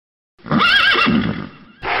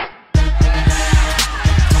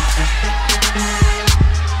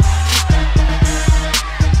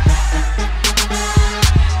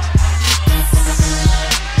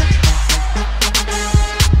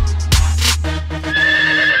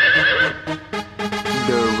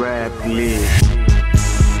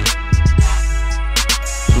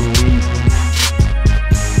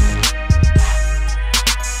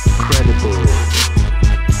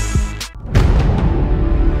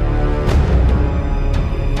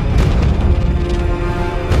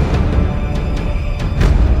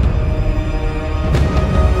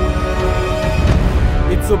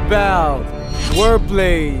About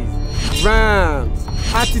wordplays, rhymes,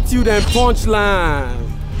 attitude and punchline.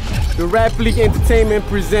 The Rap League Entertainment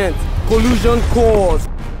presents Collusion Course.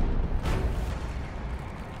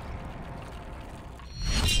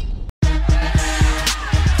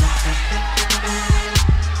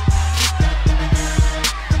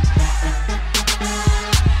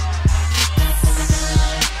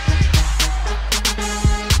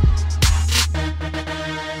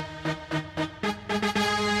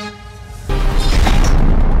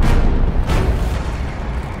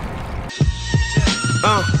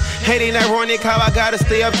 It ain't ironic how I gotta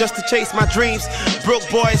stay up just to chase my dreams. Broke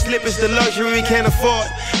boy, slip is the luxury we can't afford.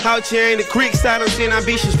 Out here in the creek, silence and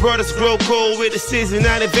ambitious brothers grow cold with the season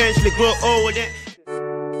and eventually grow old.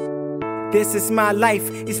 This is my life,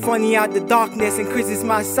 it's funny how the darkness increases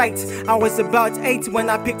my sight. I was about 8 when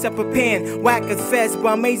I picked up a pen. Whack at first,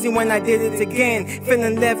 but amazing when I did it again.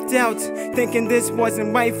 Feeling left out, thinking this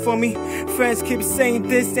wasn't right for me. Friends keep saying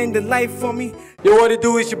this ain't the life for me. Yo, what it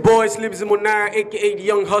do is your boy Slimzy, aka the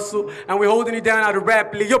Young Hustle, and we're holding it down out of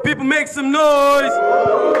Rap League. Yo, people make some noise!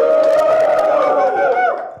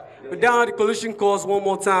 We're down at the Collusion Course one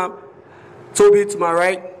more time. Toby to my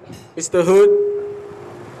right, Mr. Hood.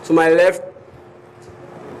 To my left,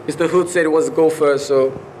 Mr. Hood said he wants to go first, so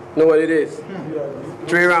you know what it is.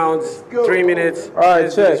 3 rounds, 3 minutes. All right,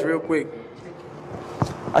 let's do this real quick.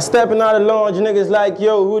 I stepping out of the lounge, niggas like,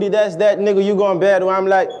 yo, Hoodie, that's that nigga you going battle. I'm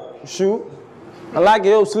like, shoot. I'm like,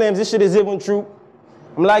 yo, Slims, this shit is even true.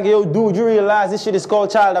 I'm like, yo, dude, you realize this shit is called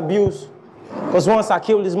child abuse? Cause once I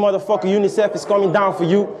kill this motherfucker, UNICEF is coming down for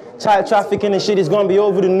you. Child trafficking and shit is gonna be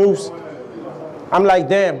over the news. I'm like,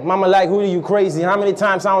 damn, mama like, Hoodie, you crazy? How many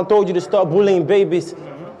times I done told you to stop bullying babies?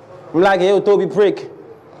 I'm like, yo, Toby prick.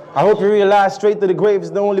 I hope you realize straight to the grave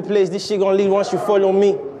is the only place this shit gonna lead once you follow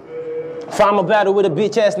me. If I'm a battle with a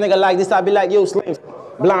bitch ass nigga like this, I'll be like, yo, Slims,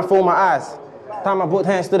 blindfold my eyes. Tie my both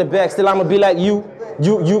hands to the back, still I'ma be like you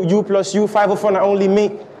plus you, 5 of not only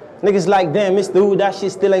me. Niggas like, damn, Mr. Hood, that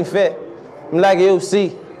shit still ain't fair. I'm like, yo,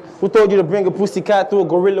 see, who told you to bring a pussycat through a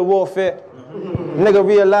guerrilla warfare? Nigga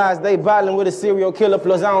realize they battling with a serial killer,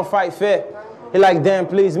 plus I don't fight fair. He like, damn,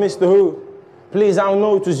 please, Mr. Hood, please, I don't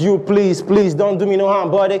know it was you, please, please, don't do me no harm,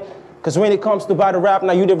 buddy. Cause when it comes to battle rap,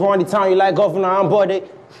 now you the run the town, you like governor, I'm buddy.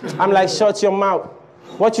 I'm like, shut your mouth.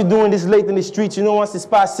 What you doing this late in the street? You know once it's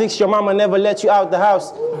past 6, your mama never let you out the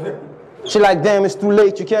house. She like, damn, it's too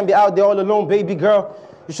late. You can't be out there all alone, baby girl.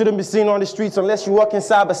 You shouldn't be seen on the streets unless you walking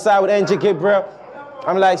side by side with NJ bro.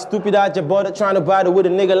 I'm like, stupid out your brother trying to battle with a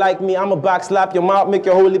nigga like me. I'ma back slap your mouth, make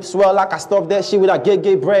your whole lips swell like I stuffed that shit with that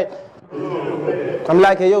gay bread. I'm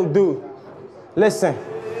like, hey, yo, dude, listen.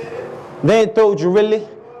 They ain't told you really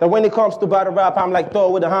that when it comes to battle rap, I'm like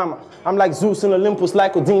Thor with a hammer. I'm like Zeus in Olympus,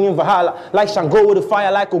 like Odin in Valhalla. Like Shango with a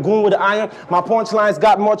fire, like Ogun with an iron. My punchlines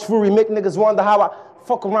got much fury, make niggas wonder how I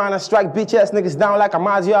fuck around and strike bitch ass niggas down like a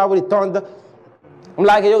Mazia with a thunder. I'm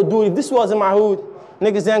like, hey, yo, dude, if this wasn't my hood,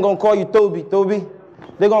 niggas ain't gonna call you Toby.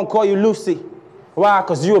 They gonna call you Lucy. Why?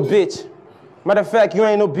 Cause you a bitch. Matter of fact, you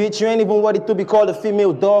ain't no bitch. You ain't even worthy to be called a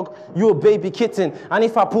female dog. You a baby kitten. And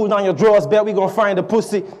if I pull down your drawers, bet we gonna find a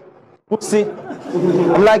pussy. See?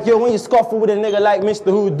 I'm like, yo, when you scuffle with a nigga like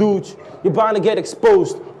Mr. Hood, dude, you're bound to get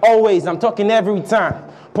exposed. Always, I'm talking every time.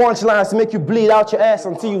 Punchlines make you bleed out your ass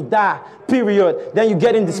until you die, period. Then you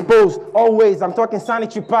get indisposed. Always, I'm talking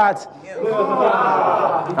sanitary pads.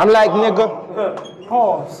 I'm like, nigga,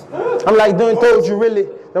 pause. I'm like, don't told you really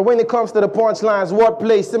that when it comes to the punchlines,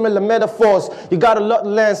 wordplay, similar metaphors, you got a lot to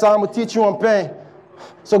learn, so I'm gonna teach you on pain.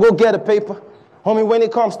 So go get a paper. Homie, when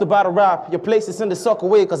it comes to battle rap, your place is in the sucker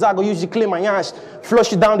way, cause I go usually clean my yansh,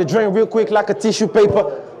 flush it down the drain real quick like a tissue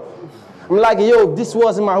paper. I'm like, yo, this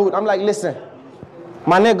wasn't my hood. I'm like, listen,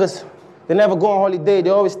 my niggas, they never go on holiday, they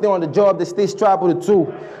always stay on the job, they stay strapped with a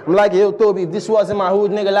tool. I'm like, yo, Toby, if this wasn't my hood,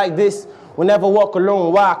 nigga like this, we never walk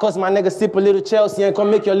alone. Why? Cause my niggas sip a little Chelsea and come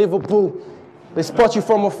make your Liverpool. They spot you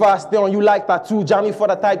from afar, stay on you like tattoo, jam me for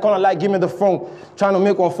the tight corner like give me the phone. Trying to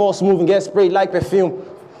make one false move and get sprayed like perfume.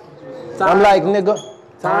 I'm like, nigga,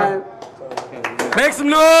 time. Make some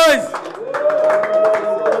noise!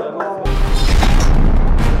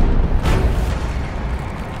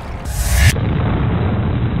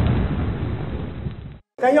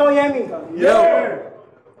 Can y'all hear me? Yeah.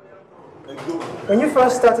 When you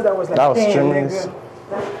first started, I was like, That was damn, tremendous.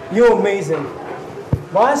 nigga, you're amazing.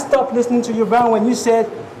 But I stopped listening to you around when you said,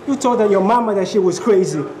 you told her your mama that she was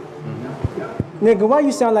crazy. Nigga, why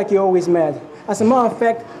you sound like you're always mad? As a matter of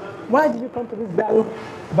fact, why did you come to this battle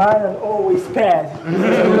by an always pad?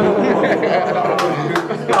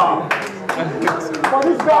 For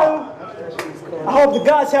this battle, I hope the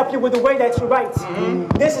gods help you with the way that you write.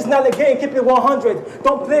 This is not a game, keep it 100.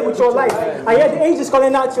 Don't play with your life. I heard the angels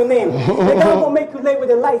calling out your name. They're not gonna make you late with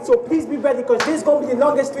the light, so please be ready, because this is gonna be the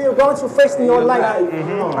longest 3 rounds you faced in your life. I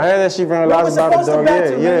heard that shit from the We were last battle, supposed to dog.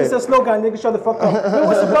 battle, Yeah. it's a slogan, nigga, shut the fuck up. We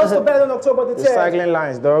were supposed to battle on October the 10th. Cycling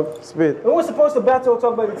lines, dog. Spit. We were supposed to battle on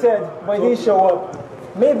October the 10th, but he didn't show up.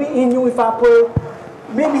 Maybe he knew if I put,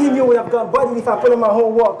 maybe he knew what I've done, but if I put in my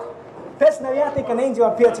whole work. Personally, I think an angel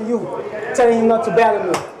appeared to you, telling him not to battle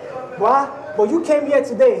me. Why? But you came here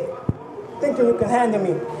today, thinking you can handle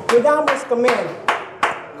me. Your down was command,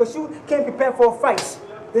 because you came prepared for a fight,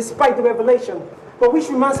 despite the revelation. But which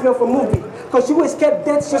reminds me of a movie, because you escaped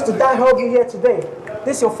death just to die horribly here today.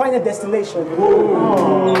 This is your final destination.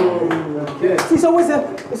 See, it's always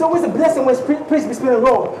a blessing when Pryse be spinning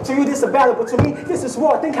raw. To you, this is a battle, but to me, this is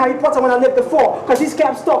war. Think Harry Potter when I left the fall, because his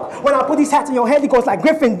cap stuck. When I put his hat in your head, it goes like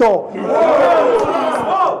Gryffindor.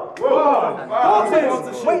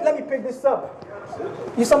 Wait, let me pick this up.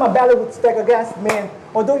 You saw my battle with Stagger Gas, man.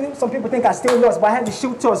 Although some people think I still lost, but I had to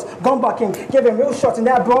shoot toss, gun bucking, give him real shots in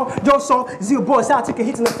that bro. Joe saw zero boys, I took a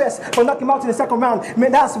hit in the face, but knocked him out in the second round.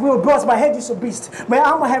 Man, that's real bros, my head used a beast. Man,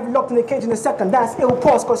 I'ma have you locked in the cage in the second, that's ill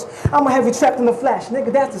pause, cause I'ma have you trapped in the flash.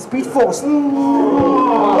 Nigga, that's the speed force. See,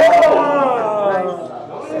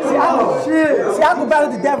 I could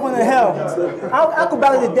battle the devil in hell. I could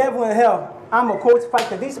battle the devil in hell. I'm a cold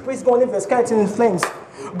fighter. These priests gonna leave your skeleton in flames.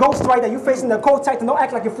 Ghost Rider, you facing the cold tighter. Don't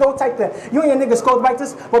act like you flow tighter. You and your niggas cold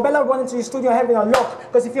writers, but better run into your studio having a lock.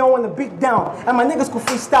 Because if you don't want to beat down, and my niggas could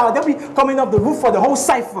freestyle, they'll be coming off the roof for the whole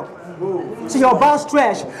cipher. So your boss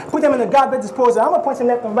trash, put them in a garbage disposal. I'm gonna point them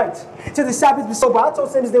left and right. Till the Sabbath be sober. I told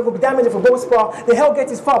Slimzy they will be damaged if a boat spar. The hell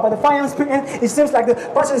gets is far, but the fire I'm spitting, it seems like the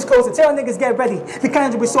button is closed. Tell niggas get ready. The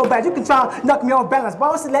kind will be so bad. You can try and knock me off balance, but I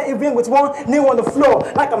also let it ring with one knee on the floor,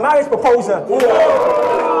 like a marriage proposal.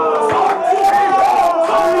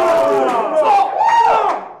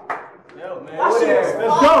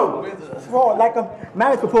 Go! Bro, like a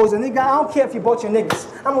marriage proposal, nigga. I don't care if you bought your niggas.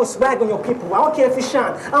 I'm gonna swag on your people. I don't care if you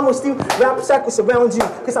shine. I'm gonna still wrap circles around you.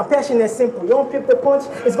 Cause I'm passionate and simple. You don't pick the punch,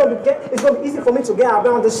 it's gonna be easy for me to get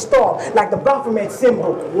around the star, like the Baphomet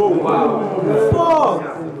symbol. Whoa.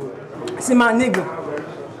 See my nigga,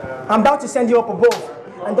 I'm about to send you up above.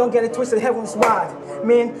 And don't get it twisted, heaven's wide.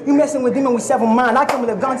 Man, you messing with demon with 7 mind. I come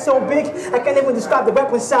with a gun so big, I can't even describe the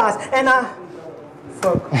weapon size. And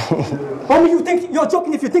fuck. Homie, you think you're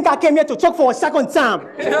joking if you think I came here to choke for a second time.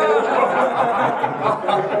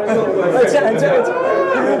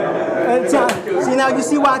 See now, you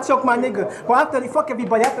see why I choke my nigga. But after fuck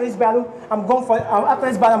everybody, after this battle, I'm going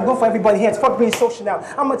for everybody here. It's fuck being social now.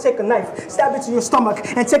 I'm gonna take a knife, stab it to your stomach,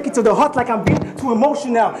 and take it to the heart like I'm being too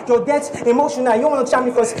emotional. Your dad's emotional. You don't wanna try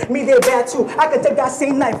me first. Me, they're bad too. I can take that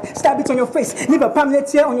same knife, stab it on your face, leave a permanent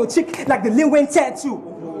tear on your cheek like the Lil Wayne tattoo.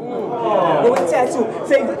 Lil Wayne tattoo.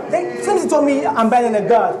 Slimzy told me I'm better than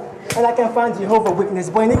God, and I can find Jehovah's witness,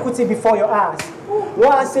 but iniquity before your eyes. Why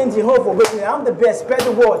I send Jehovah's witness? I'm the best, spread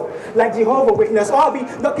the word like Jehovah's witness. Or I'll be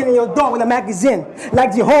knocking on your door with a magazine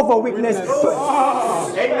like Jehovah's witness.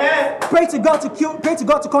 Amen. Pray to God to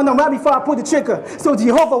come down right before I pull the trigger. So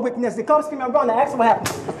Jehovah's witness, they come screaming around and ask what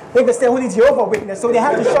happened. They can say who is Jehovah's witness, so they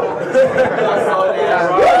have to shut.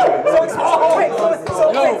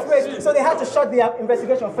 So they had to shut the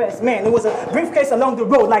investigation first. Man, it was a briefcase along the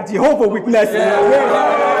road like Jehovah's witness.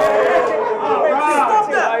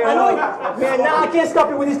 Man, now I can't stop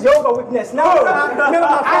you with this Jehovah's witness. Now,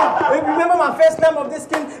 remember my first name of this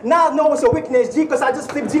skin? Now I know it's a weakness, G, because I just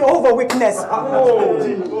flipped Jehovah's witness.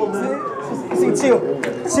 See,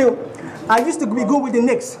 chill. I used to be good with the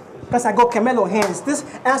Knicks, because I got Camelo hands. This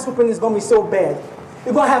ass whooping is going to be so bad.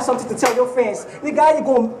 You're going to have something to tell your fans. Nigga, how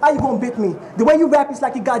you going to beat me? The way you rap is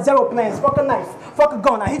like you got 0 plans. Fuck a knife, fuck a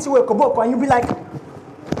gun. I hit you with a koboko and you be like,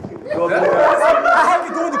 I have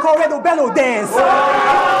you doing the Corredo Bello dance.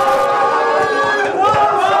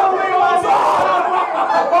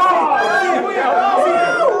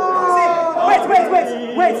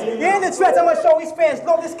 Wait. You're in the threat, I'm gonna show his fans,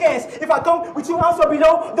 blow the scans. If I come with 2 ounces or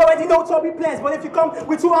below, they already know Toby plans. But if you come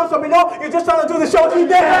with 2 ounces or below, you're just trying to do the show 3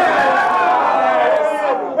 days.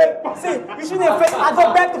 Wait. See, you shouldn't face. I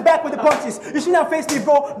go back to back with the punches. You shouldn't face me,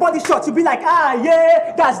 bro. Body shots. You be like, ah,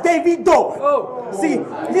 yeah, that's David Doe. Oh. See,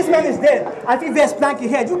 this man is dead. I think there's plank your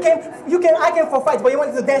head. I came for fights, but you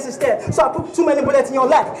wanted to dance instead. So I put too many bullets in your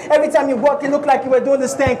leg. Every time you walk, you look like you were doing the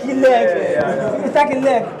stanky leg. You're taking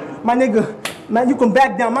leg, my nigga. Man, you can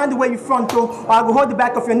back down. Mind the way you front throw, or I will hold the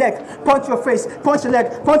back of your neck. Punch your face, punch your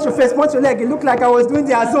leg, punch your face, punch your leg. It looked like I was doing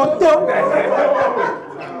the azonto.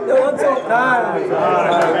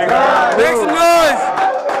 Make some noise!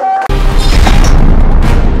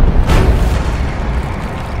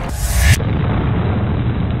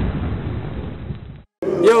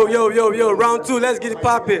 Yo, round 2, let's get it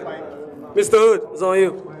poppin'. Mr. Hood, it's on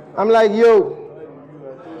you. I'm like, yo,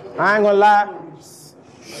 I ain't gonna lie.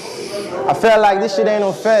 I felt like this shit ain't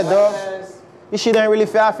no fair, dog. This shit ain't really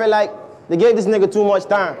fair. I feel like they gave this nigga too much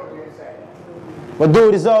time. But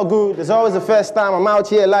dude, it's all good. There's always a first time. I'm out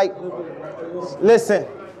here like, listen.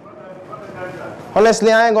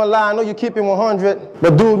 Honestly, I ain't gonna lie. I know you keep it 100.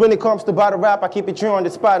 But dude, when it comes to battle rap, I keep it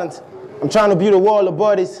 300 Spartans. I'm trying to build a wall of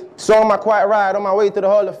bodies. So on my quiet ride, on my way to the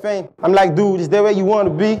Hall of Fame. I'm like, dude, is that where you want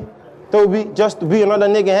to be? Toby, just to be another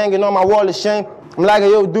nigga hanging on my wall of shame. I'm like,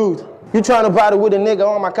 yo, dude, you trying to battle with a nigga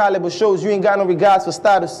on my caliber shows you ain't got no regards for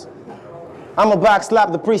status. I'ma back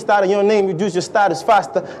slap the priest out of your name, reduce your status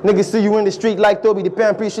faster. Niggas see you in the street like Toby the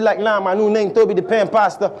Penpriest. You like, nah, my new name, Toby the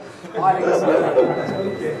Penpasta.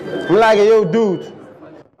 I'm like, yo, dude,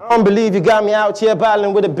 I don't believe you got me out here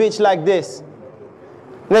battling with a bitch like this.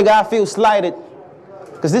 Nigga, I feel slighted.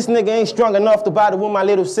 Cause this nigga ain't strong enough to battle with my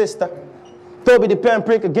little sister. Toby the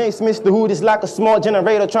Penpriest against Mr. Hood is like a small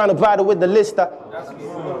generator trying to battle with the lister.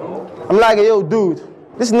 I'm like, yo, dude,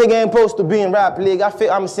 this nigga ain't supposed to be in rap league. I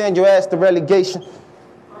feel I'ma send your ass to relegation.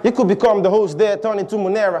 You could become the host there, turn into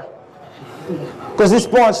Monera. Cause this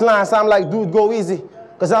punchline, so I'm like, dude, go easy.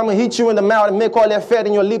 Cause I'ma hit you in the mouth and make all that fat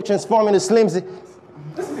in your lip transform into Slimzy.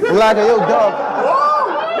 I'm like, yo, dog.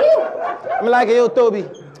 I'm like, yo, Toby.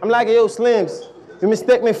 I'm like, yo, Slims. You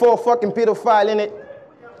mistake me for a fucking pedophile, innit?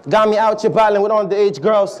 Got me out here battling with underage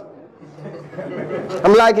girls.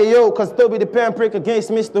 I'm like, yo, cause Toby the Penpriest against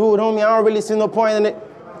Mr. Hood, homie, I don't really see no point in it.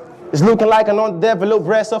 It's looking like an underdeveloped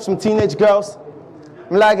breast of some teenage girls.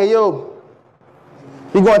 I'm like, yo,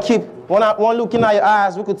 you gonna keep, one look in your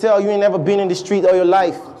eyes, we could tell you ain't never been in the street all your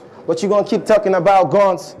life. But you gonna keep talking about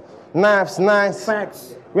guns, knives, nines.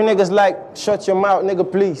 Facts. We niggas like, shut your mouth, nigga,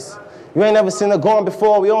 please. You ain't never seen a gun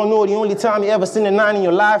before. We all know the only time you ever seen a 9 in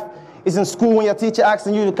your life is in school when your teacher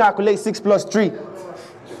asking you to calculate 6 plus 3.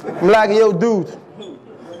 I'm like, yo, dude,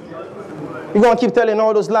 you gonna keep telling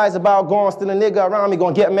all those lies about guns till the nigga around me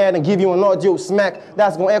gonna get mad and give you an audio smack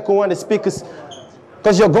that's gonna echo on the speakers.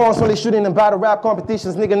 Cause your guns only shooting in battle rap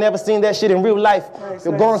competitions, nigga never seen that shit in real life.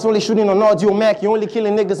 Your guns only shooting on audio Mac, you only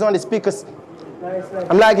killing niggas on the speakers.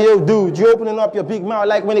 I'm like, yo, dude, you opening up your big mouth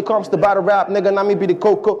like when it comes to battle rap, nigga, not me be the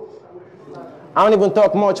cocoa. I don't even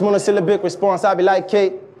talk much, monosyllabic response, I be like,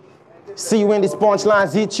 Kate, see you when these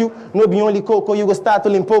punchlines hit you, no be only cocoa, you go start to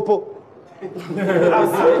limpopo.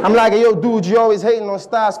 I'm like, yo, dude, you always hating on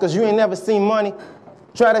stars cause you ain't never seen money.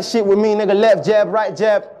 Try that shit with me, nigga, left jab, right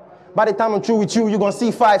jab. By the time I'm through with you, you gonna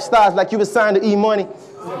see 5 stars like you was signed to E-Money.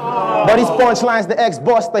 But these punchlines, the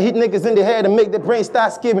ex-buster, hit niggas in the head and make their brain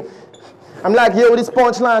start skipping. I'm like, yo, this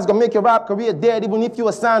punchline's gonna make your rap career dead even if you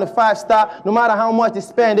were signed a 5-star. No matter how much they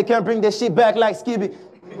spend, they can't bring their shit back like Skibby.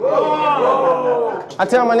 I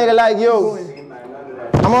tell my nigga like, yo,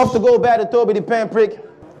 I'm off to go back to Toby the Penpriest.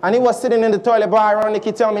 And he was sitting in the toilet bar ironic,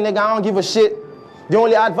 he tell me, nigga, I don't give a shit. The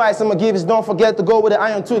only advice I'm gonna give is don't forget to go with the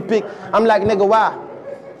iron toothpick. I'm like, nigga, why?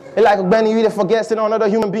 He like, Benny, you either forget sitting on another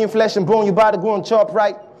human being, flesh and bone, you about to go and chop,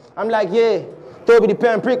 right? I'm like, yeah. Toby the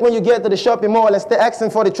Penpriest, when you get to the shopping mall and stay asking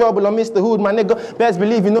for the trouble on Mr. Hood, my nigga, best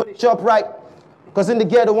believe you know the shop right. Cause in the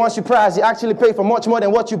ghetto, once you Pryse, you actually pay for much more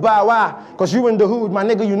than what you buy. Why? Cause you in the hood, my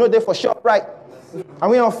nigga, you know they for shop right. And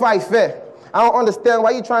we don't fight fair. I don't understand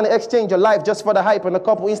why you trying to exchange your life just for the hype and a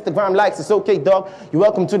couple Instagram likes. It's okay, dog. You're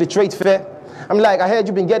welcome to the trade fair. I'm like, I heard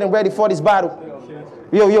you been getting ready for this battle.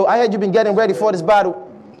 Yo, I heard you been getting ready for this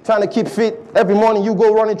battle. Trying to keep fit. Every morning you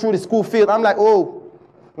go running through the school field. I'm like, oh.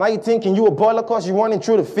 Now you thinking you a baller cause you running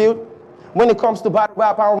through the field? When it comes to battle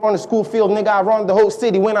rap, I don't run the school field, nigga, I run the whole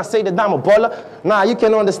city. When I say that I'm a baller, nah, you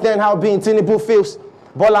can understand how being Tinubu feels.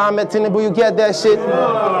 Baller, I'm at Tinubu, you get that shit?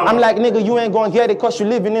 I'm like, nigga, you ain't gonna get it cause you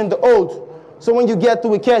living in the old. So when you get to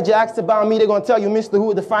Ikeja, you ask about me, they gonna tell you Mr.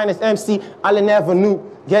 Who, the finest MC I never knew.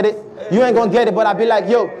 Get it? You ain't gonna get it, but I be like,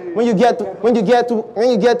 yo, when you get to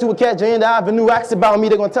Ikeja in the avenue, ask about me,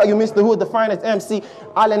 they gonna tell you Mr. Who, the finest MC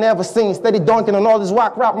I never seen. Steady dunking on all these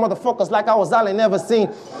whack rap motherfuckers like I was all never seen.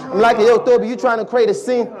 I'm like, yo, Toby, you trying to create a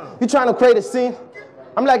scene? You trying to create a scene?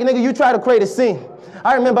 I'm like, nigga, you try to create a scene.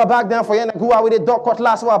 I remember back then for you go out with a dog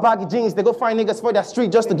cutlass or baggy jeans, they go find niggas for their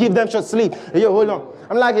street just to give them short sleep. Hey, yo, hold on.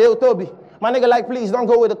 I'm like, yo, Toby. My nigga like, please don't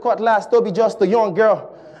go with the cutlass. Toby just a young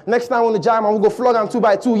girl. Next time on the jam, I'm gonna go flog him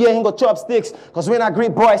 2x2. Yeah, he go chopsticks. Cause when I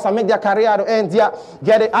greet boys, I make their career to end. Yeah,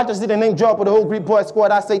 get it? I just did a name drop with the whole Greek boy squad.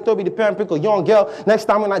 I say Toby the Penpriest, a young girl. Next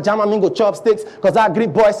time when I jam, I'm gonna go chopsticks. Cause I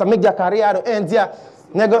greet boys, I make their career to end. Yeah,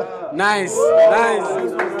 nigga. Nice,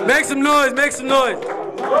 nice. Make some noise, make some noise.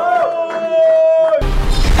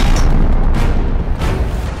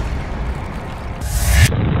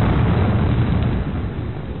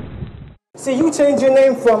 See, you changed your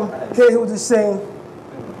name from K-Hood the Same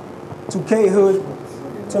to K-Hood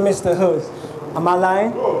to Mr. Hood. Am I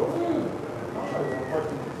lying?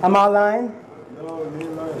 Am I lying? No, you're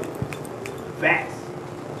lying. Facts.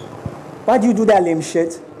 Why do you do that lame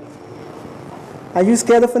shit? Are you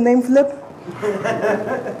scared of a name flip?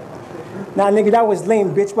 Nah, nigga, that was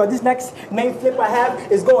lame, bitch. But this next name flip I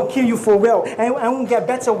have is gonna kill you for real. And I won't get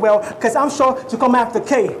better well, cause I'm sure to come after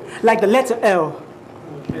K, like the letter L.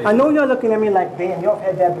 I know you're looking at me like, damn, you've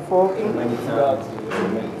heard that before.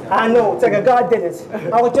 I know, Tega God did it.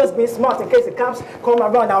 I was just being smart in case the cops come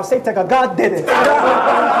around. I'll say Tega God did it.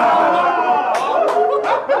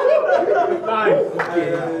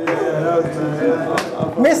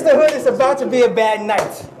 Mr. Hood is about to be a bad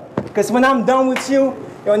night. Because when I'm done with you,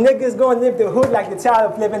 your niggas gonna live the hood like the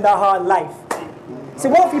child of living that hard life. So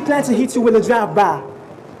what if we plan to hit you with a drive-by?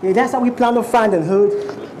 Yeah, that's how we plan on finding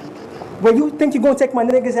Hood. When you think you're going to take my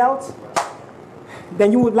niggas out,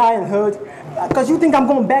 then you would lie and Hood. Because you think I'm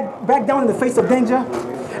going to back down in the face of danger?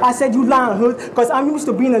 I said you lie and Hood, because I'm used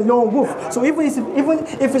to being a lone wolf. So even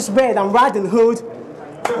if it's bad, I'm riding Hood.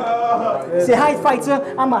 Say high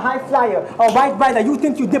fighter, I'm a high flyer. A white rider, you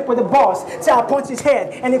think you dip with the boss. Say I punch his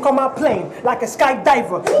head and he come out plane like a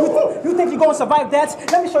skydiver. You think you're gonna survive that?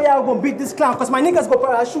 Let me show you how I'm gonna beat this clown, cause my niggas go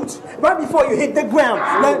parachute right before you hit the ground.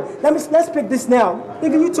 Let's pick this now.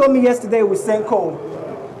 Nigga, you told me yesterday we saying cold.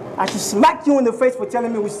 I should smack you in the face for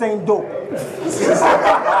telling me we're saying dope.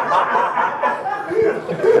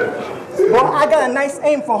 Well, I got a nice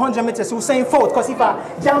aim for 100 meters, Usain Bolt, because if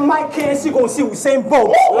I jam my cans, you're going to see Usain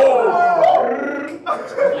Bolt.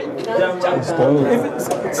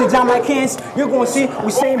 See, jam my cans, you're going to see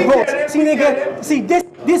Usain Bolt. See, nigga, see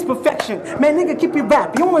this perfection. Man, nigga, keep it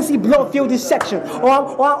rap. You don't want to see blood fill this section.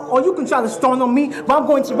 Or you can try to stun on me, but I'm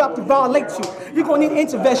going to interrupt to violate you. You're going to need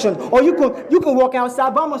intervention. Or you can walk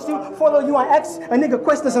outside, but I'm going to still follow you and ask a nigga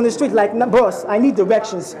questions on the street like, nah, bros, I need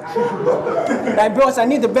directions. Like, bros, I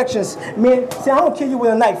need directions. Man, see, I don't kill you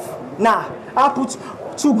with a knife. Nah, I'll put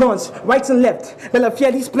 2 guns, right and left. Then I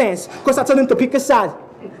fear these plans, because I told him to pick a side.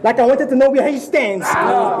 Like I wanted to know where he stands.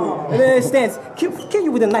 And then he stands. Kill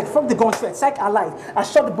you with a knife. Fuck the gun threat. Psych, I lied. I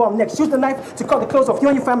shot the bomb next. Use the knife to cut the clothes off you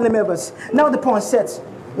and your family members. Now the pawn sets.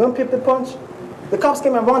 You want to pick the punch? The cops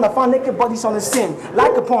came around. I found naked bodies on the scene.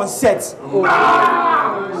 Like a pawn set.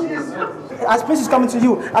 As Prince is coming to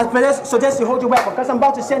you, as suggest you hold your weapon, because I'm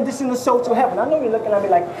about to send this sinner soul to heaven. I know you're looking at me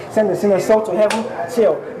like, send the sinner soul to heaven.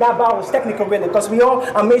 Chill. That bar was technical, really, because we all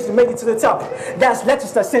amazed we made it to the top. That's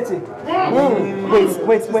Leicester City.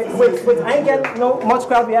 Wait. I ain't getting no much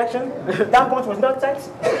crowd reaction. That punch was not tight.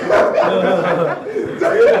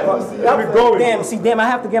 Damn, I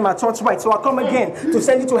have to get my torch right. So I come again to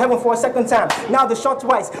send you to heaven for a second time. Now the shot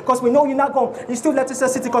twice, because we know you're not going, you still Leicester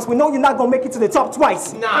City, because we know you're not going to make it to the top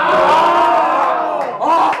twice.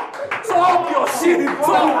 Talk your shit.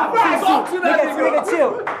 Talk to that nigga,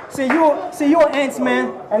 chill. See, you're an ant,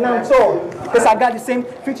 man, and I'm tall. Because I got the same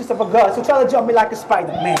features of a god. So try to jump me like a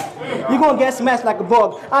spider, man. You're going to get smashed like a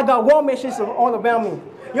bug. I got war machines all around me.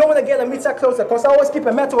 You don't want to get a meter closer, because I always keep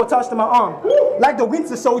a metal attached to my arm. Like the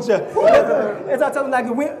Winter Soldier. As I tell you, like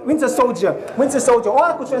the Winter Soldier. Or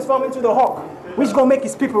I could transform into the Hawk, which is going to make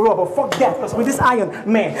his people raw. But fuck that, because with this iron,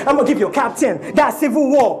 man, I'm going to give you a Captain. That's Civil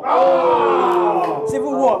War.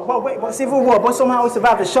 Civil War. But Civil War. But somehow he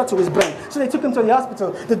survived a shot to his brain. So they took him to the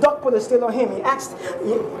hospital. The doc put a slit on him. He asked,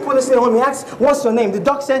 what's your name? The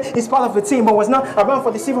doc said he's part of a team, but was not around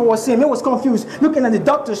for the Civil War scene. He was confused, looking at the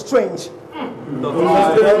Doctor Strange.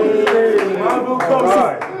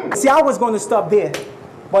 See, I was going to stop there,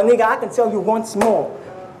 but nigga, I can tell you once more,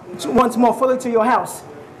 follow to your house.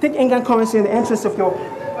 Think England currency in the entrance of your,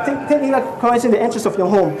 think England currency in the entrance of your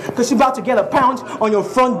home, because you're about to get a pound on your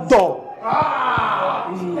front door.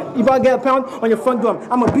 You about to get a pound on your front door.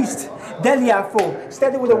 I'm a beast, deadly afro,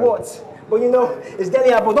 steady with the words. But you know, it's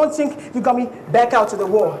deadly out, but don't think you got me back out to the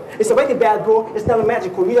war. It's already bad, bro. It's never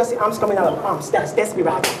magical. You just see arms coming out of arms. That's me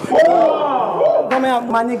right. Come out,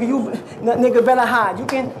 my nigga. You nigga better hide. You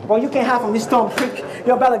can't hide from this storm quick.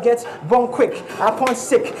 You better get bone quick. I punch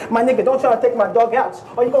sick. My nigga, don't try to take my dog out,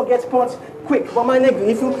 or you gonna get punched quick. But my nigga,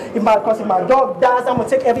 if my dog dies, I'm gonna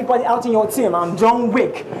take everybody out in your team. I'm John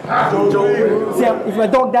Wick. See, if my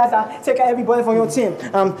dog dies, I take out everybody from your team.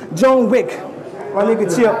 I'm John Wick. My nigga,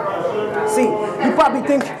 chill. See, you probably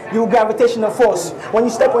think you're gravitational force. When you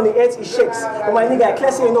step on the edge, it shakes. But my nigga, I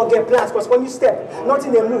classy you not get plans, because when you step,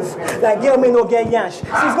 nothing they move. Like girl may not get yansh.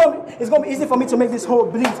 See, it's gonna be easy for me to make this hole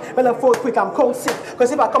bleed. When I fall quick, I'm cold sick.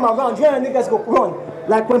 Because if I come around, you and niggas go run.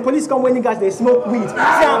 Like when police come when niggas, they smoke weed. See,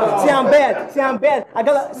 I'm bad. I'm bad.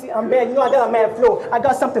 I'm bad. You know, I got a mad flow. I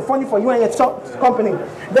got something funny for you and your company.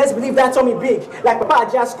 Let's believe that told me big. Like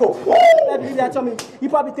Papa Jasco. Let's believe that told me. You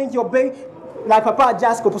probably think you're big. Like Papa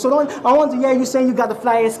Jasco. So I want to hear you saying you got the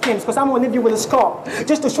flyest skins, because I'm gonna leave you with a scar,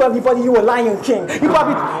 just to show everybody you a Lion King. You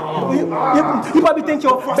probably think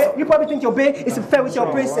your bae is fair with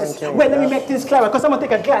your princess. Wait, let me make this clearer, because I'm gonna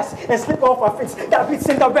take a glass and slip off her fits. That bitch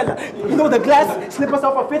Cinderella. You know the glass slippers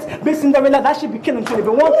off her fits. Bitch Cinderella, that should be killing Trinity.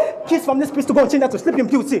 But one kiss from this bitch to go and change that to Sleeping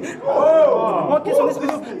Beauty. One kiss from this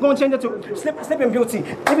bitch to go and change that to Sleeping Beauty.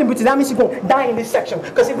 Sleeping Beauty. That means you go die in this section,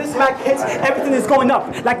 because if this smack hits, everything is going up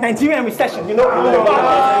like Nigerian recession. You know?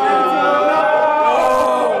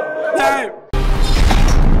 Time.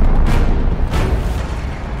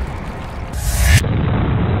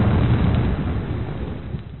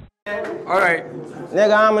 All right.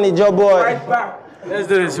 Nigga, how many Joe boy? Let's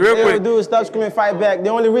do this real quick. Dude, stop screaming, fight back. The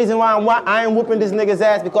only reason why I ain't whooping this nigga's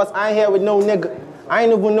ass because I ain't here with no nigga. I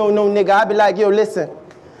ain't even know no nigga. I be like, yo, listen.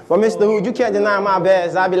 But Mr. Hood, you can't deny my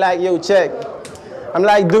bads. I be like, yo, check. I'm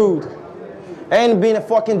like, dude. Ain't been a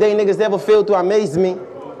fucking day niggas ever failed to amaze me.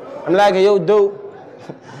 I'm like, yo, dude,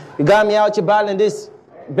 you got me out here battling this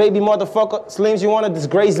baby motherfucker. Slims, you wanna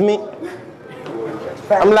disgrace me?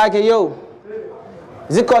 I'm like, yo,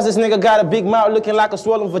 is it cause this nigga got a big mouth looking like a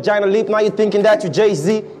swollen vagina leap? Now you thinking that you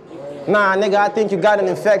Jay-Z? Nah, nigga, I think you got an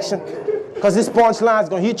infection. Cause this punchline's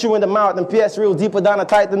gonna hit you in the mouth and pierce real deeper down a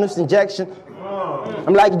tetanus injection.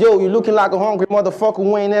 I'm like, yo, you looking like a hungry motherfucker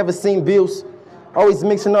who ain't never seen bills. Always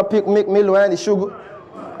mixing up Pick Milo and the sugar.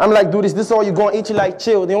 I'm like, dude, is this all you gonna eat? You like,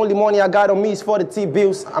 chill. The only money I got on me is for the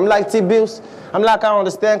T-bills. I'm like, T-bills? I'm like, I don't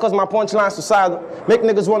understand, cause my punchline's suicidal. Make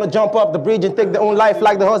niggas wanna jump off the bridge and take their own life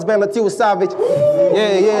like the husband of T was savage.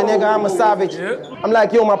 Yeah, nigga, I'm a savage. I'm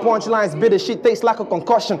like, yo, my punchline's bitter. Shit tastes like a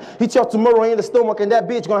concussion. Hit you tomorrow in the stomach and that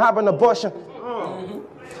bitch gonna have an abortion.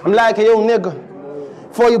 I'm like, yo, nigga,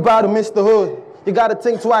 before you bow to Mr. Hood, you gotta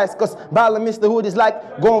think twice, cause battling Mr. Hood is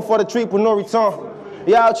like going for the trip with no return.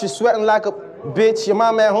 You out here sweating like a bitch, your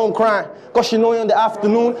mama at home crying, cause she know you in the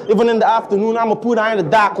afternoon. Even in the afternoon, I'ma put her in the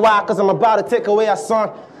dark. Why? Cause I'm about to take away her son.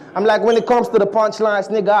 I'm like, when it comes to the punchlines,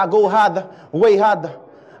 nigga, I go harder, way harder.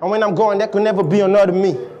 And when I'm going, there could never be another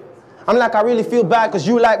me. I'm like, I really feel bad cause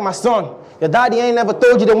you like my son. Your daddy ain't never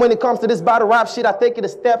told you that when it comes to this battle rap shit, I take it a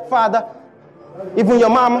step farther. Even your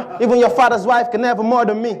mama, even your father's wife can never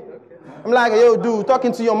murder me. I'm like, yo, dude,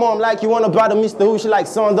 talking to your mom like you want to bother Mr. Who. She like,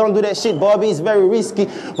 son, don't do that shit, Bobby. It's very risky.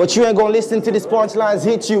 But you ain't going to listen to these punchlines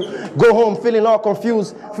hit you. Go home feeling all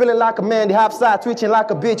confused, feeling like a man, the half side twitching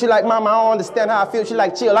like a bitch. You like, mama, I don't understand how I feel. She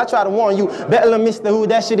like, chill, I try to warn you. Better than Mr. Who,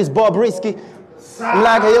 that shit is Bob risky. I'm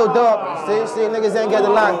like, yo, dog. See, niggas ain't get the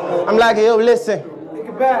line. I'm like, yo, listen.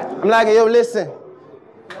 I'm like, yo, listen.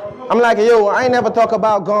 I'm like, yo, I ain't never talk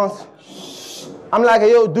about guns. I'm like,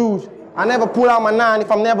 yo, dude. I never pull out my 9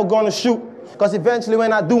 if I'm never gonna shoot. Cause eventually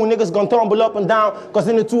when I do, niggas gonna tumble up and down. Cause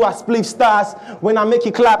in the 2 I split stars. When I make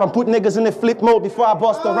it clap, I put niggas in the flip mode before I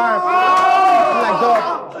bust a rhyme. I'm like,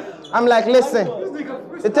 dog. I'm like, listen.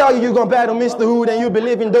 They tell you gonna battle Mr. Hood and you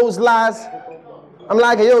believe in those lies. I'm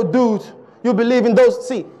like, yo, dude, you believe in those.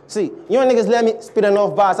 See, you niggas let me spit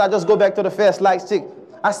enough bars. I just go back to the first like chick.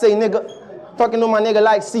 I say, nigga, talking to my nigga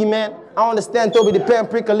like C-Man. I understand Toby the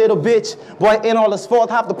Penpriest, a little bitch. Boy, ain't all his fault.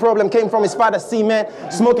 Half the problem came from his father, C-Man.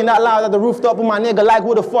 Smoking out loud at the rooftop with my nigga like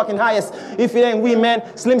who the fucking highest. If it ain't we, man.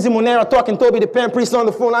 Slimzy Monero talking Toby the Penpriest on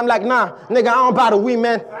the phone. I'm like, nah, nigga, I don't battle we,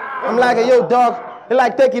 man. I'm like, yo, dog. He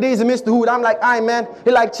like, take it easy, Mr. Hood. I'm like, aye, man.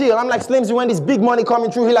 He like, chill. I'm like, Slimzy, when this big money coming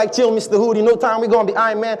through, he like, chill, Mr. Hood. In no time, we gonna be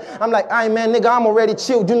aye, man. I'm like, aye, man, nigga, I'm already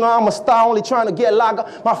chilled. You know, I'm a star, only trying to get lager.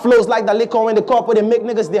 My flow's like the liquor in the cup where they make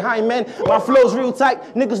niggas the high, man. My flow's real tight.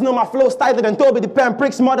 Niggas know my flow's tighter than Toby the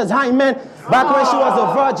Penpriest's mother's high, man. Back when she was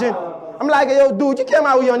a virgin. I'm like, yo, dude, you came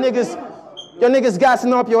out with your niggas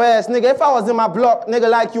gassing up your ass, nigga. If I was in my block, nigga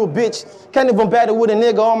like you a bitch. Can't even battle with a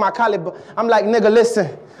nigga on my caliber. I'm like, nigga,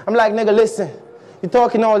 listen. I'm like, nigga, listen. You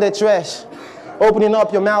talking all that trash, opening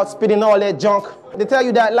up your mouth, spitting all that junk. They tell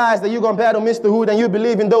you that lies that you're gonna battle Mr. Hood and you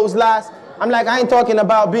believe in those lies. I'm like, I ain't talking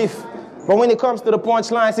about beef. But when it comes to the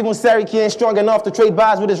punchlines, even Sariki ain't strong enough to trade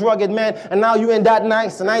bars with his rugged man, and now you ain't that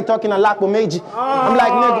nice, and I ain't talking a lot with Meiji. I'm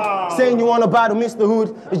like, nigga, saying you wanna battle Mr.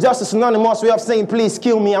 Hood is just a synonymous way of saying, please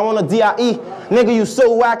kill me, I want a DIE. Nigga, you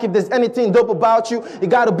so whack, if there's anything dope about you,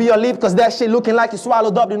 it gotta be your lip, cause that shit looking like you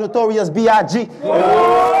swallowed up the notorious B.I.G.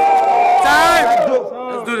 Time!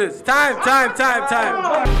 Let's do this. Time.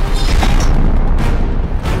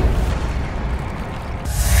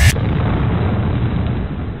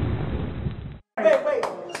 Wait.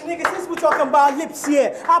 Nigga, since we're talking about lips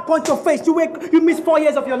here, I punch your face. You miss 4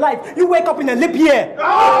 years of your life. You wake up in a lip year.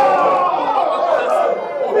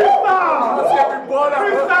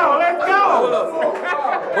 Freestyle, let's go!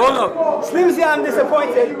 Hold up. Slimzy, I'm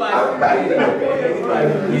disappointed.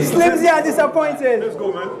 Slimzy, I'm disappointed. Let's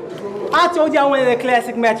go, man. I told you I wanted a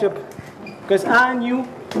classic matchup. Because I knew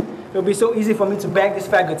it would be so easy for me to bag this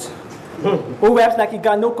faggot. Who raps like he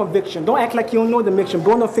got no conviction. Don't act like you don't know the mixture.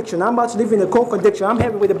 Bro, no fiction. I'm about to live in a cold contradiction. I'm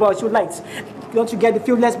heavy with the bars, you lights. Don't you get the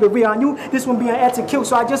feel? Let's be real. I knew this one being an air to kill,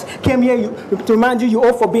 so I just came here to remind you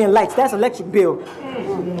all for being lights. That's electric bill.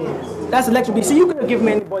 That's electric bill. See, you could have given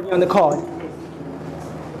me anybody on the card.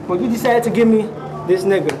 But you decided to give me this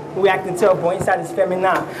nigga who acting terrible inside his feminine.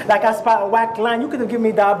 Like I spot a whack line, you could have given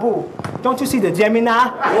me Dabu. Don't you see the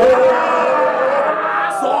Gemini?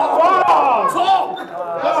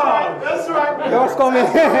 That's right. Don't call me.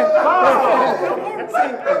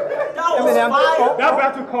 That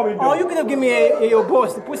battle coming. Oh, you could have given me your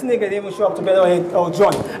boss. The pussy nigga didn't even show up to battle or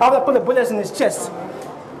join. I would have put the bullets in his chest.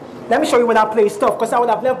 Let me show you when I play stuff, because I would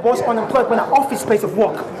have left boss unemployed when I'm off his place of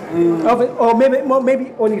work. Or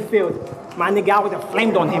maybe only failed. My nigga, I would have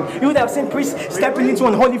flamed on him. You would have seen Pryse stepping into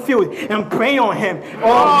an holy field and praying on him.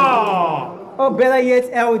 Or better yet,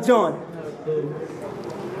 L. John.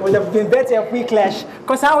 Would have been better if we clash,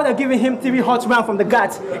 because I would have given him 3 hot rounds from the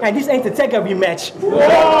guts, and this ain't to take a rematch.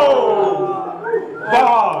 Whoa!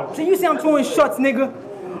 So you see I'm throwing shots, nigga.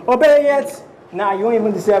 Or better yet, nah, you don't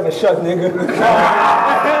even deserve a shot, nigga.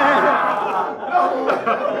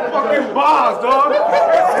 Fucking bars, dog.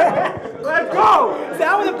 Let's go. See,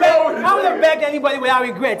 I would have begged anybody without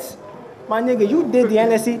regrets. My nigga, you did the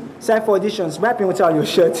NSC Cypher auditions, rapping without your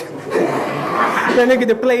shirt. The nigga,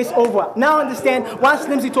 the play is over. Now I understand why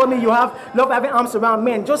Slimzy told me you have love having arms around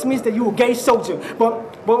men. Just means that you a gay soldier.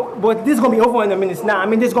 But this is gonna be over in a minute now. I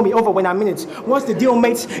mean, this is gonna be over when I'm minutes. Once the deal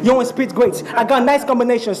mates, you don't spit great. I got nice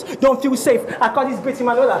combinations. Don't feel safe. I call this bitch in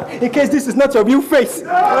my lola in case this is not your real face.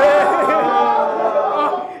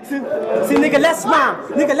 See, nigga, let's rhyme.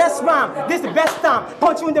 Nigga, let's rhyme. This is the best time.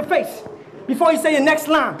 Punch you in the face before you say your next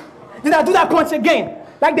line. Then I do that punch again,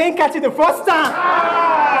 like they ain't catch it the first time.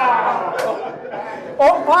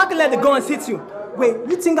 Or I can let the guns hit you. Wait,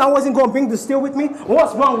 you think I wasn't going to bring the steel with me?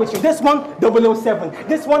 What's wrong with you? This one, 007.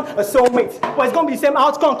 This one, a soulmate. But it's going to be the same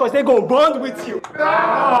outcome because they're going to bond with you.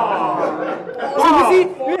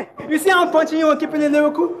 So you see how I'm punching you and keeping it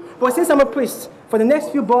lyrical? But since I'm a priest, for the next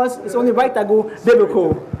few bars, it's only right I go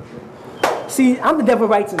biblical. See, I'm the devil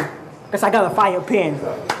writing because I got a fire pen.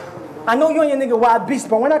 I know you and your nigga wild beast,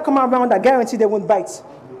 but when I come around, I guarantee they won't bite.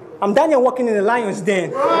 I'm down here walking in the lion's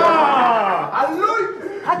den.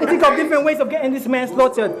 I can think of different ways of getting this man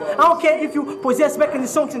slaughtered. I don't care if you possess making the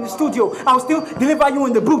songs in the studio. I'll still deliver you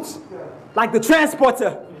in the boots, like the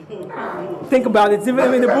transporter. Think about it,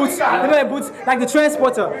 deliver in the boots, like the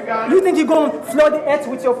transporter. You think you're going to flood the earth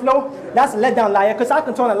with your flow? That's a letdown, liar, because I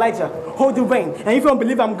can turn Elijah, hold the rain. And if you don't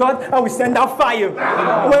believe I'm God, I will send out fire.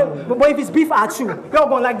 But if it's beef, I chew. Y'all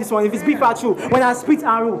gonna like this one. If it's beef, I chew. When I spit,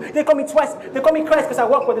 I rule. They call me twice. They call me Christ because I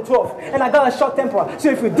work with the 12. And I got a short temper. So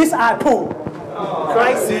if you diss, I pull.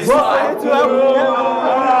 Christ is work with the 12.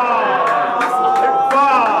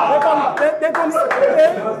 They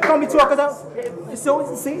call me 12 because so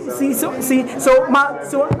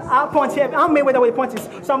I punch here. I'm made with the way punches.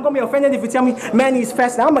 So I'm gonna be offended if you tell me man is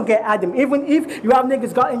faster. I'm gonna get at them. Even if you have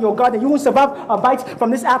niggas got in your garden, you won't survive a bite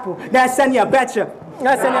from this apple. That's send you a betcha.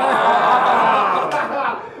 That's send you.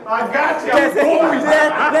 I got you.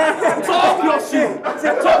 Talk your shit.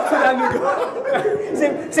 Talk to that nigga.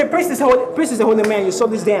 Say, Pryse is a holy man. You saw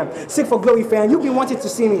this damn. Sick for glory, fan. You been wanting to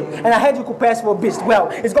see me. And I heard you could pass for a beast. Well,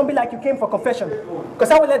 it's going to be like you came for confession.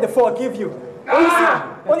 Because I will let the forgive you.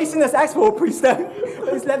 Only sinners ask for a priest.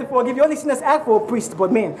 Please let me forgive you. Only sinners ask for a priest.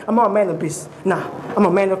 But man, I'm not a man of peace. Nah, I'm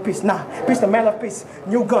a man of peace. Nah, priest, a man of peace.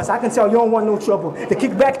 New guns. I can tell you don't want no trouble. The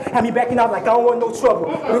kickback had me backing out like I don't want no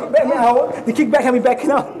trouble. The kickback had me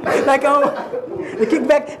backing out like I don't. The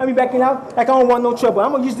kickback had me backing out like I don't want no trouble.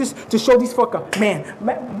 I'm gonna use this to show this fucker. Man,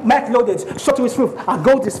 Mac loaded, shot to his roof. I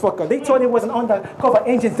go this fucker. They thought it was an undercover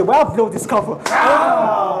agent. The way I blow this cover.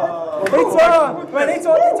 They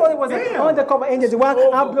thought it was an undercover agent. The way I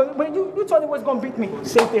blow. But you thought it was gonna beat me.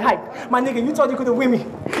 Safety hype. My nigga, you thought you could have win me.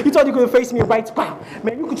 You thought you could have faced me right. Pow.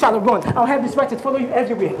 Man, you could try to run. I'll have this ratchet follow you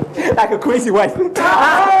everywhere. Like a crazy wife. You could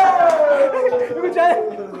try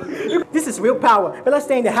to... This is real power. But let's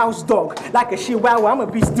stay in the house, dog. Like a chihuahua, I'm a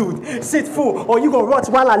beast dude. Sit full, or you gonna rot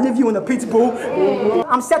while I leave you in a pit bull.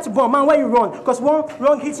 I'm set to burn, man, where you run? Cause one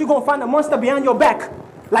wrong hit, you gonna find a monster behind your back.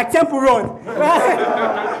 Like Temple Run.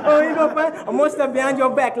 Oh, you gonna find a monster behind your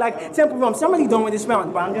back, like Temple Run. Somebody done with this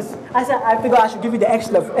round, but I figured I should give you the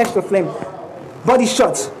extra flame. Body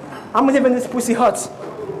shots. I'm gonna live in this pussy hut.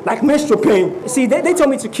 Like menstrual pain. See, they told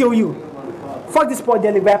me to kill you. Fuck this poor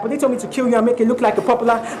daily rapper. They told me to kill you and make it look like a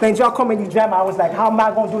popular Nigerian comedy drama. I was like, how am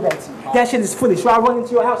I gonna do that? That shit is foolish. So I run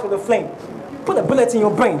into your house with a flame. Put a bullet in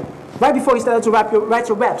your brain. Right before you started to write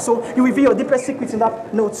your rap. So you reveal your deepest secrets in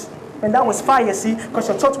that note. And that was fire, see? Because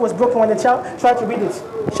your thought was broken when the child tried to read it.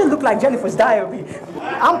 It should look like Jennifer's diary.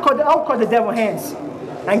 I'll call the devil hands.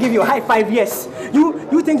 And give you a high five, yes.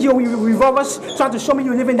 You think you're revolvers trying to show me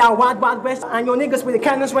you live in that wild west and your niggas with the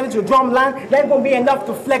cannons ready to drum line, that ain't gonna be enough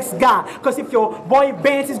to flex God. Cause if your boy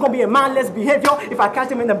Benz is gonna be a manless behavior, if I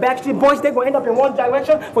catch him in the backstreet boys, they gonna end up in one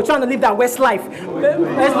direction for trying to live that West life.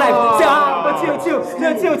 West life. But chill.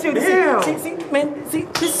 See, man,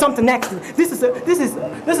 this is something nasty. This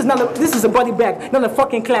is a body bag, not a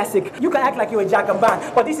fucking classic. You can act like you're a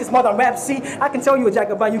Jagaban, but this is modern rap, see? I can tell you a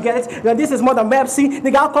Jagaban, you get it? Now, this is modern rap, see?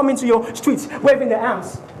 Nigga, I'll come into your streets waving their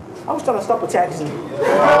arms. I was trying to stop a taxi.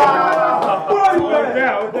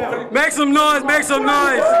 Make some noise, make some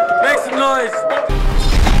noise, make some noise.